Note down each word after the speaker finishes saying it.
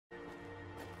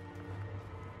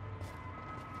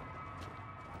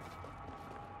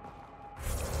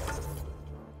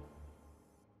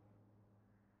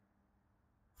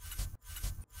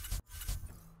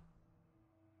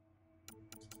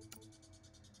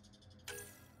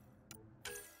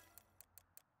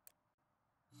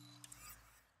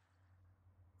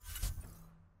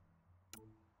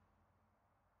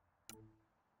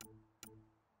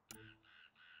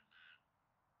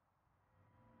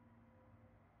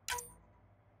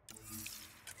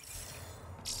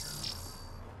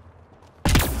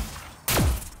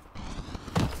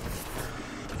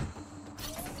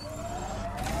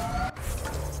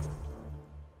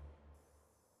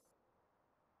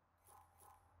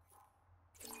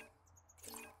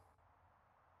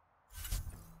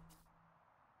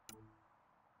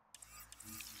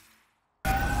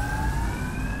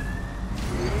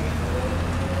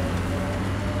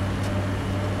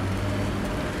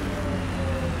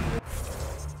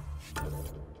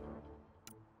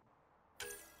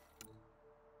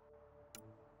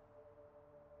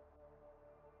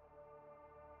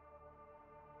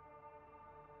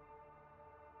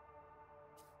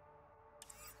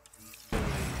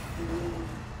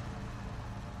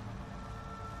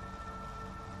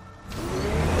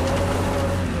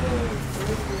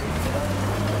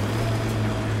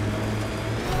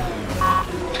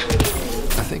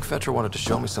Prefecture wanted to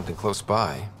show me something close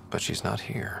by, but she's not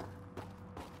here.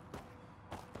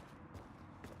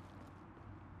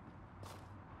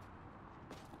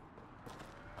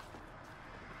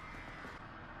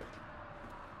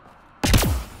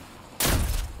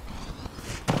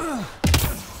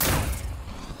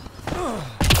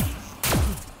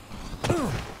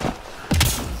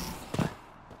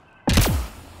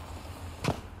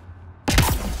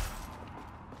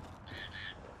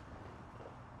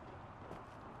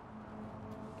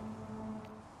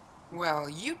 Well,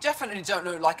 you definitely don't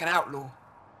look like an outlaw.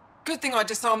 Good thing I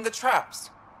disarmed the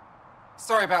traps.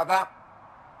 Sorry about that.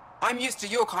 I'm used to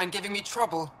your kind giving me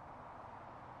trouble.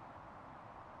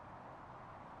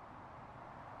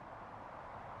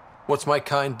 What's my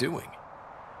kind doing?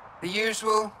 The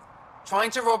usual. Trying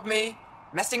to rob me,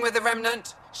 messing with the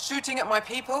remnant, shooting at my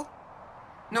people.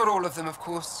 Not all of them, of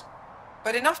course,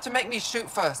 but enough to make me shoot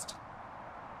first.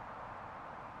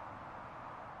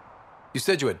 You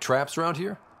said you had traps around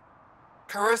here?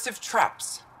 Corrosive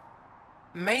traps.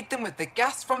 Made them with the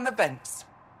gas from the vents.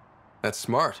 That's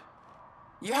smart.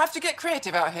 You have to get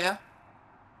creative out here.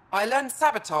 I learned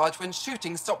sabotage when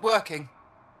shooting stopped working.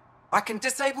 I can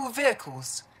disable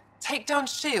vehicles, take down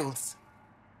shields,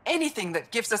 anything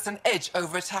that gives us an edge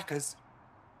over attackers.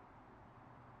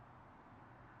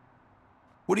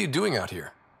 What are you doing out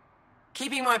here?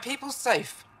 Keeping my people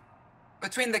safe.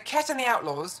 Between the Ket and the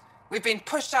outlaws, we've been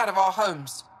pushed out of our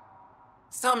homes.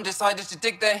 Some decided to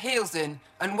dig their heels in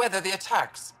and weather the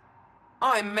attacks.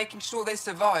 I'm making sure they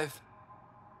survive.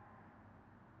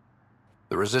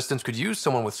 The Resistance could use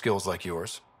someone with skills like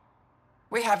yours.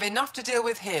 We have enough to deal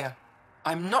with here.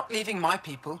 I'm not leaving my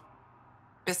people.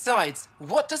 Besides,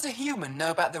 what does a human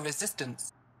know about the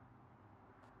Resistance?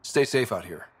 Stay safe out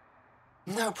here.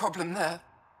 No problem there.